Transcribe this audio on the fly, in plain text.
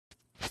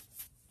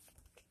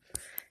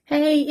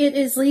Hey, it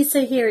is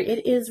Lisa here.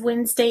 It is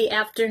Wednesday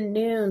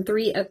afternoon,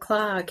 3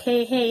 o'clock.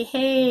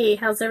 Hey,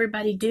 how's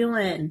everybody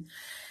doing?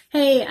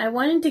 Hey, I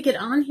wanted to get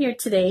on here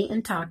today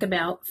and talk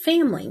about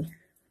family.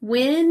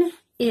 When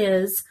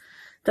is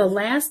the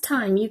last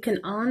time you can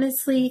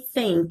honestly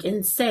think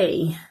and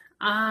say,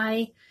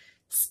 I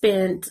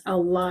spent a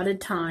lot of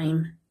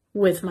time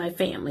with my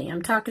family?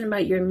 I'm talking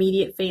about your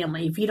immediate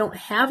family. If you don't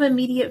have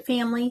immediate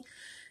family,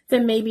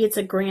 then maybe it's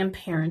a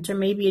grandparent, or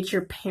maybe it's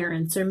your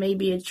parents, or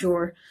maybe it's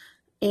your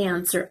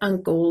aunts or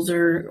uncles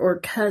or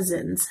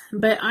cousins.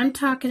 But I'm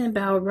talking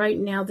about right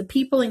now the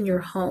people in your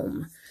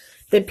home.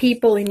 The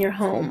people in your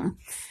home.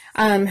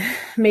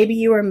 Maybe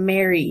you are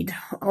married,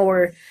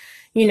 or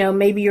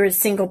maybe you're a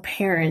single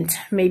parent.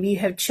 Maybe you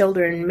have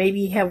children. Maybe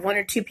you have one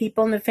or two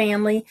people in the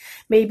family.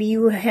 Maybe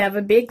you have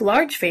a big,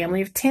 large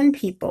family of 10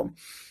 people.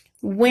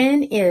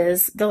 When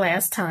is the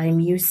last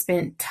time you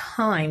spent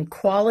time,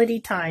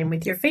 quality time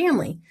with your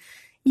family?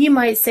 You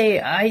might say,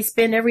 I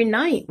spend every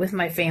night with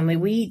my family.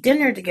 We eat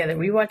dinner together.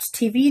 We watch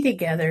TV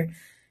together.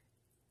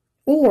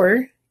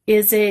 Or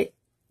is it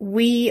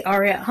we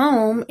are at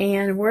home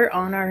and we're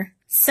on our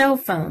cell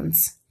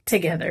phones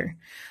together?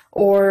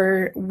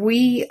 Or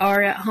we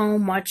are at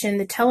home watching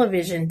the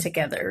television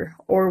together?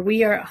 Or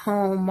we are at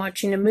home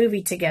watching a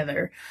movie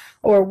together?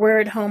 Or we're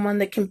at home on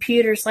the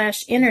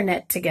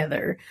computer/internet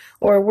together?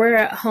 Or we're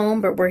at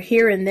home but we're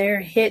here and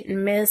there, hit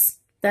and miss?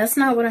 That's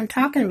not what I'm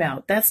talking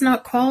about. That's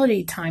not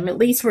quality time. At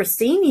least we're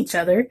seeing each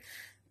other,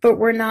 but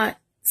we're not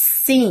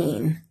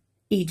seeing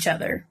each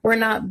other. We're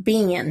not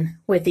being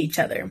with each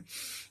other.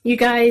 You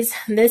guys,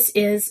 this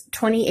is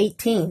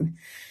 2018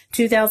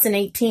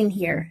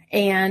 here,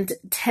 and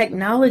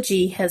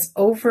technology has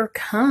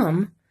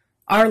overcome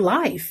our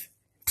life.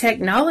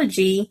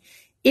 Technology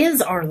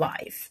is our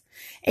life.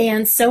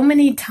 And so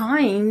many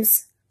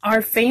times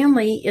our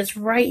family is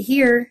right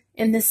here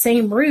in the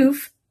same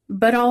roof,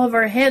 but all of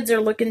our heads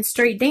are looking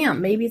straight down.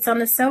 Maybe it's on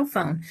the cell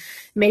phone.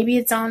 Maybe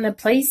it's on the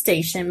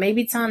PlayStation.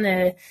 Maybe it's on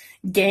a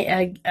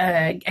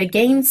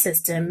game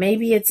system.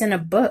 Maybe it's in a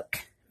book.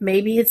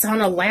 Maybe it's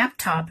on a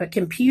laptop, a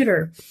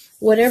computer,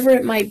 whatever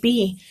it might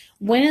be.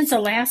 When is the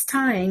last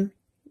time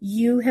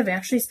you have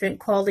actually spent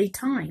quality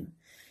time?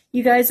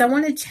 You guys, I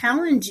want to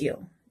challenge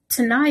you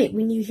tonight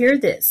when you hear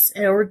this,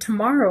 or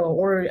tomorrow,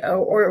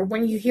 or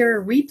when you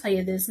hear a replay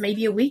of this,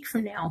 maybe a week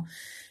from now.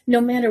 No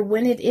matter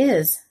when it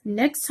is,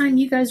 next time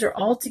you guys are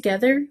all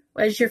together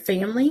as your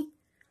family,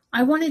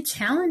 I want to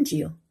challenge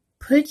you.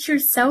 Put your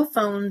cell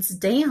phones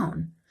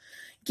down.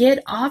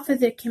 Get off of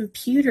the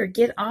computer.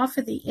 Get off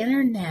of the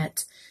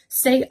internet.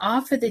 Stay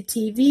off of the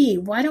TV.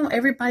 Why don't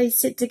everybody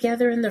sit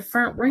together in the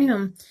front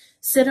room,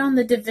 sit on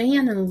the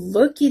divan and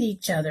look at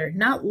each other,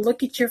 not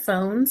look at your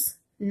phones,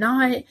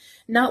 not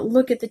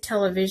look at the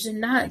television,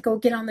 not go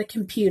get on the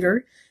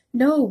computer.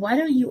 No, why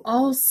don't you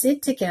all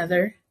sit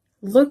together,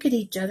 look at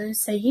each other and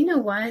say, you know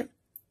what?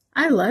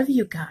 I love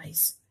you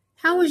guys.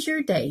 How was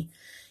your day?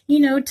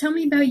 Tell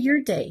me about your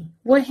day.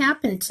 What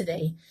happened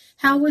today?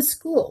 How was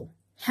school?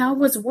 How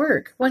was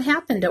work? What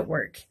happened at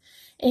work?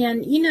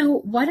 And,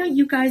 why don't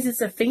you guys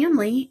as a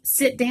family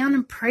sit down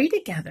and pray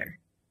together?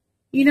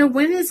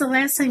 When is the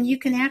last time you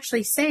can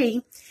actually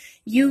say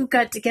you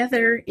got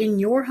together in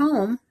your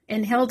home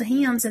and held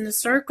hands in a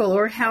circle,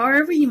 or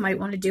however you might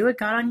want to do it,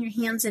 got on your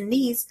hands and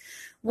knees?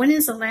 When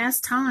is the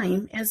last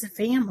time as a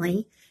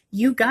family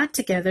you got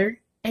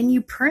together and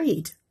you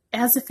prayed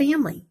as a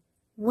family?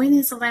 When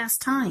is the last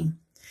time?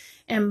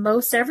 And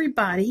most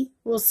everybody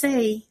will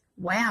say,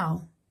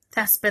 wow,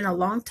 that's been a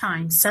long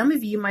time. Some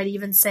of you might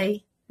even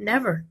say,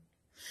 never.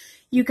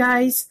 You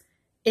guys,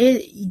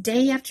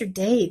 day after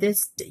day,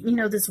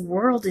 this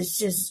world is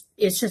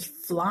just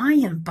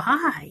flying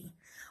by.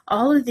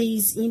 All of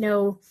these,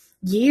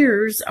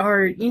 years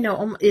are,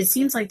 it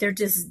seems like they're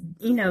just,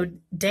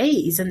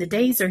 days, and the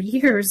days are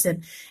years,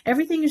 and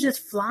everything is just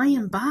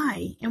flying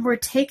by, and we're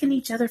taking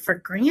each other for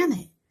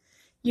granted.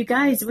 You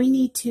guys, we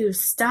need to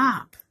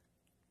stop.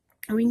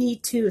 We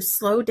need to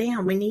slow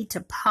down. We need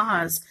to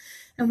pause,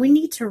 and we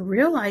need to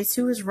realize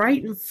who is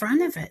right in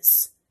front of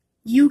us.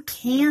 You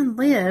can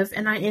live,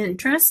 and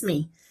trust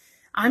me,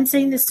 I'm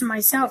saying this to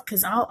myself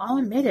because I'll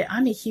admit it.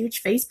 I'm a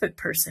huge Facebook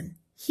person.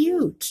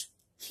 Huge.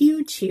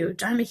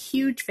 I'm a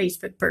huge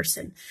Facebook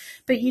person.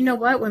 But you know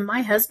what? When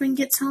my husband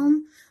gets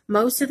home,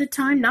 most of the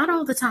time, not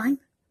all the time,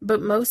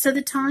 but most of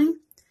the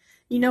time,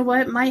 you know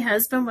what?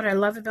 What I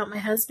love about my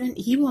husband,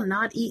 he will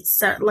not eat,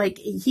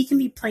 he can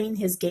be playing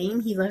his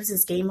game. He loves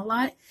his game a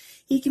lot.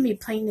 He can be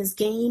playing his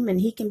game and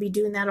he can be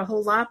doing that a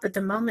whole lot. But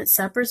the moment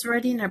supper's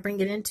ready and I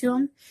bring it into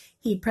him,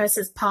 he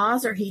presses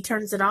pause or he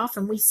turns it off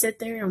and we sit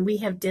there and we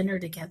have dinner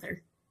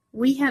together.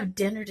 We have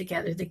dinner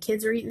together. The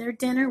kids are eating their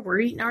dinner.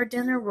 We're eating our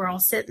dinner. We're all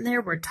sitting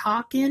there. We're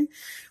talking.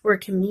 We're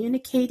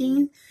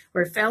communicating.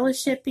 We're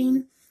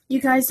fellowshipping. You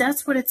guys,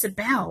 that's what it's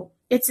about.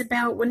 It's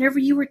about whenever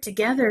you were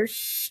together,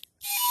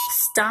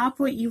 stop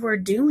what you are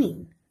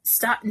doing.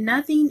 Stop.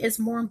 Nothing is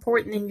more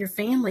important than your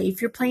family.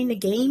 If you're playing a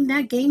game,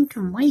 that game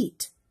can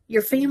wait.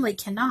 Your family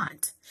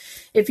cannot.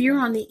 If you're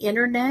on the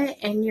internet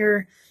and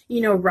you're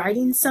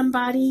writing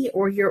somebody,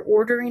 or you're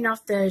ordering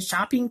off the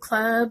shopping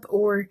club,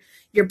 or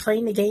you're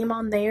playing a game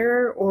on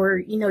there, or,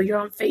 you're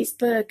on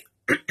Facebook,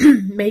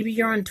 maybe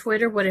you're on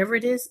Twitter, whatever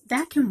it is,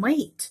 that can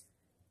wait.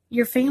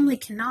 Your family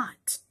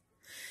cannot.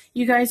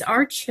 You guys,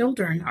 our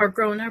children are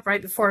growing up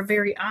right before our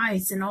very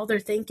eyes, and all they're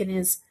thinking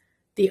is,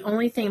 the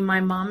only thing my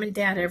mom and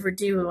dad ever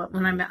do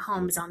when I'm at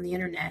home is on the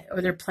internet,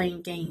 or they're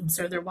playing games,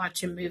 or they're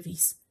watching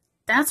movies.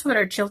 That's what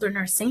our children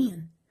are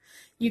seeing.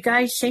 You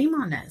guys, shame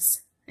on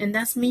us. And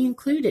that's me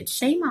included.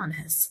 Shame on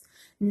us.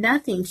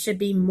 Nothing should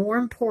be more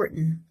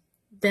important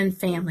than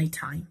family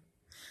time.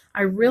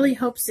 I really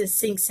hope this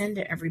sinks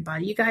into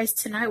everybody. You guys,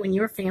 tonight when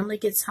your family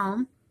gets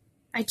home,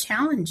 I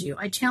challenge you.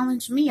 I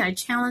challenge me. I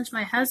challenge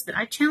my husband.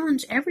 I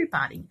challenge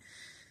everybody.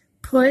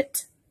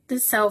 Put the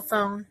cell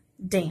phone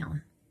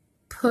down.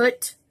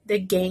 Put the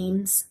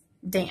games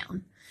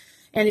down.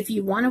 And if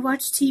you want to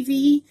watch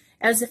TV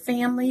as a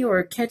family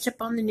or catch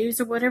up on the news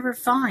or whatever,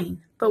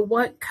 fine. But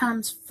what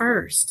comes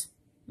first?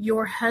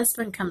 Your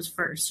husband comes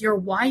first. Your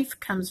wife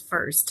comes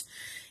first.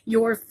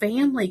 Your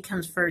family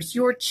comes first.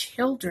 Your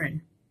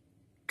children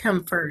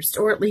come first,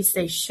 or at least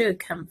they should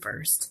come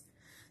first.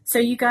 So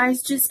you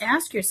guys, just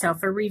ask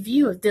yourself a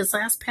review of this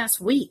past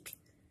week.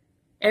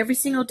 Every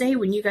single day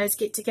when you guys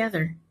get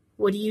together,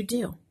 what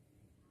do?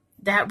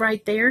 That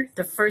right there,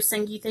 the first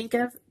thing you think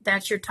of,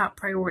 that's your top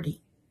priority.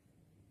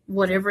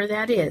 Whatever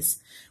that is.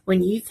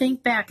 When you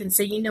think back and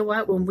say, you know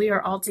what, when we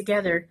are all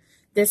together,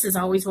 this is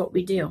always what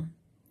we do.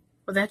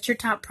 Well, that's your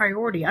top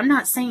priority. I'm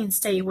not saying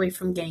stay away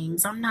from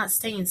games. I'm not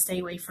saying stay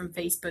away from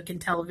Facebook and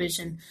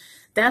television.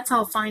 That's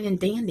all fine and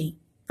dandy.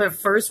 But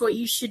first, what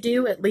you should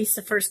do, at least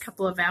the first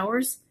couple of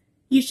hours,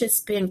 you should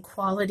spend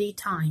quality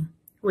time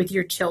with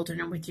your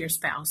children and with your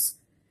spouse.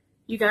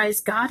 You guys,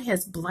 God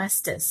has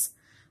blessed us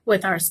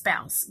with our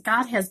spouse.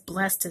 God has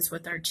blessed us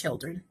with our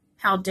children.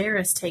 How dare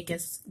us take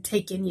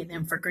any of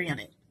them for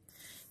granted?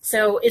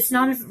 So it's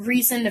not a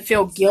reason to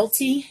feel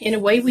guilty. In a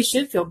way, we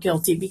should feel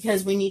guilty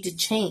because we need to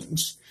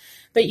change.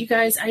 But you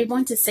guys, I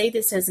want to say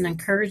this as an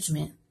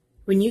encouragement.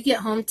 When you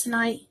get home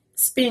tonight,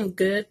 spend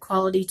good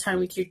quality time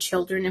with your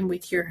children and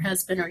with your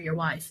husband or your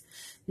wife.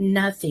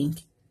 Nothing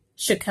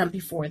should come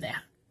before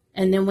that.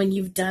 And then when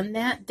you've done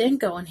that, then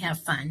go and have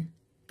fun.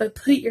 But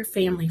put your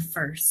family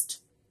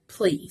first,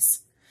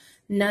 please.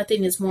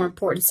 Nothing is more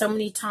important. So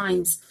many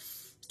times,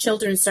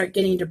 children start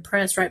getting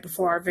depressed right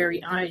before our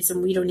very eyes,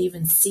 and we don't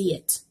even see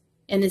it.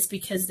 And it's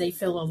because they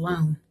feel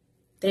alone.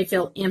 They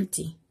feel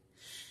empty.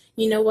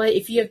 You know what?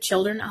 If you have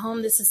children at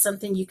home, this is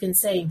something you can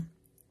say.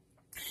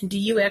 Do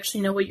you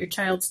actually know what your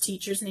child's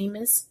teacher's name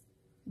is?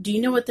 Do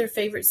you know what their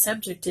favorite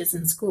subject is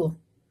in school?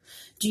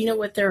 Do you know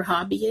what their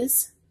hobby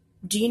is?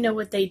 Do you know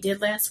what they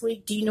did last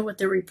week? Do you know what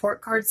their report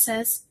card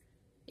says?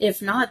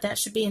 If not, that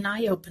should be an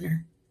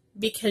eye-opener,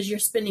 because you're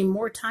spending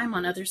more time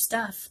on other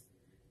stuff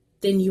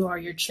than you are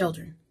your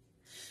children.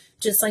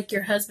 Just like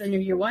your husband or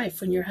your wife,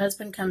 when your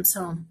husband comes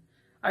home,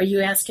 are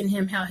you asking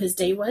him how his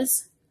day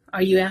was?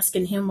 Are you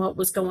asking him what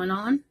was going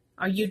on?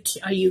 Are you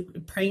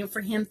praying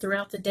for him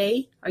throughout the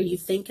day? Are you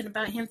thinking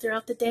about him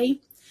throughout the day?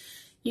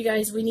 You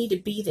guys, we need to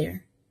be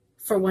there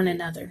for one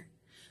another.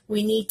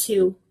 We need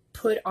to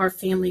put our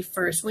family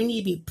first. We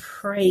need to be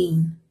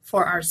praying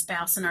for our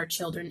spouse and our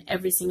children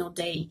every single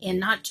day, and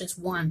not just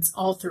once,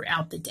 all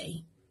throughout the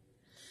day.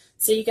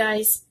 So you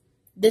guys,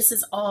 this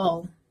is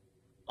all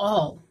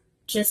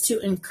just to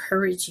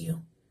encourage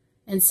you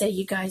and say,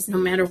 you guys, no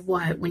matter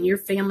what, when your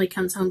family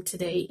comes home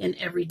today and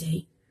every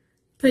day,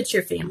 put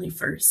your family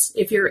first.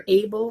 If you're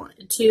able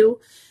to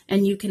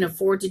and you can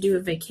afford to do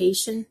a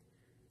vacation,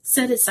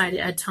 set aside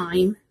a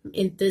time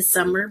in this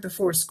summer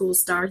before school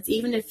starts,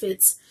 even if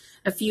it's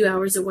a few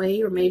hours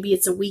away or maybe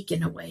it's a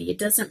weekend away. It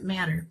doesn't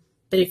matter.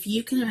 But if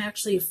you can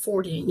actually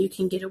afford it and you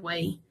can get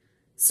away,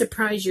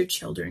 surprise your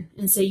children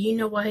and say, you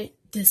know what?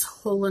 This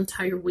whole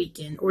entire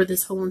weekend or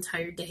this whole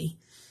entire day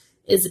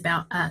is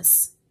about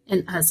us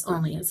and us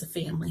only as a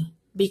family,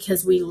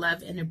 because we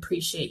love and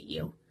appreciate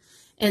you.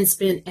 And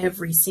spend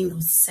every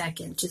single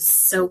second just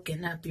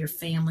soaking up your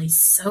family,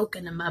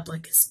 soaking them up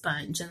like a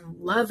sponge and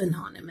loving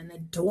on them and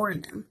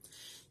adoring them.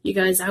 You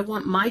guys, I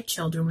want my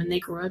children when they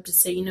grow up to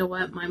say, you know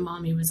what, my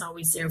mommy was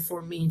always there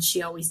for me and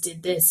she always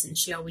did this and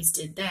she always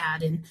did that.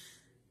 And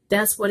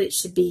that's what it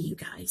should be, you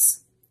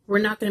guys. We're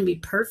not going to be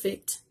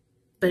perfect,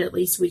 but at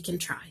least we can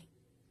try.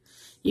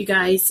 You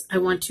guys, I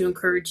want to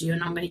encourage you,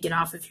 and I'm going to get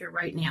off of here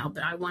right now,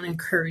 but I want to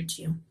encourage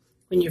you.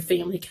 When your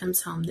family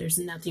comes home, there's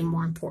nothing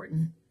more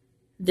important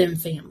than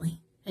family,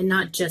 and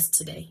not just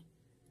today,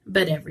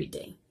 but every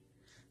day.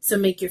 So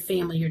make your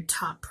family your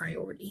top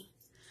priority.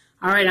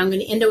 All right, I'm going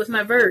to end it with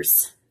my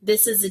verse.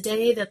 This is the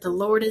day that the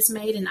Lord has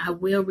made, and I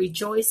will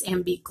rejoice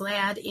and be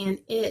glad in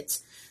it.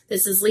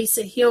 This is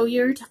Lisa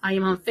Hilliard. I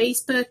am on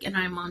Facebook and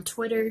I'm on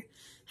Twitter.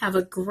 Have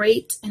a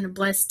great and a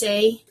blessed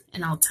day,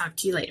 and I'll talk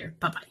to you later.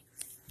 Bye-bye.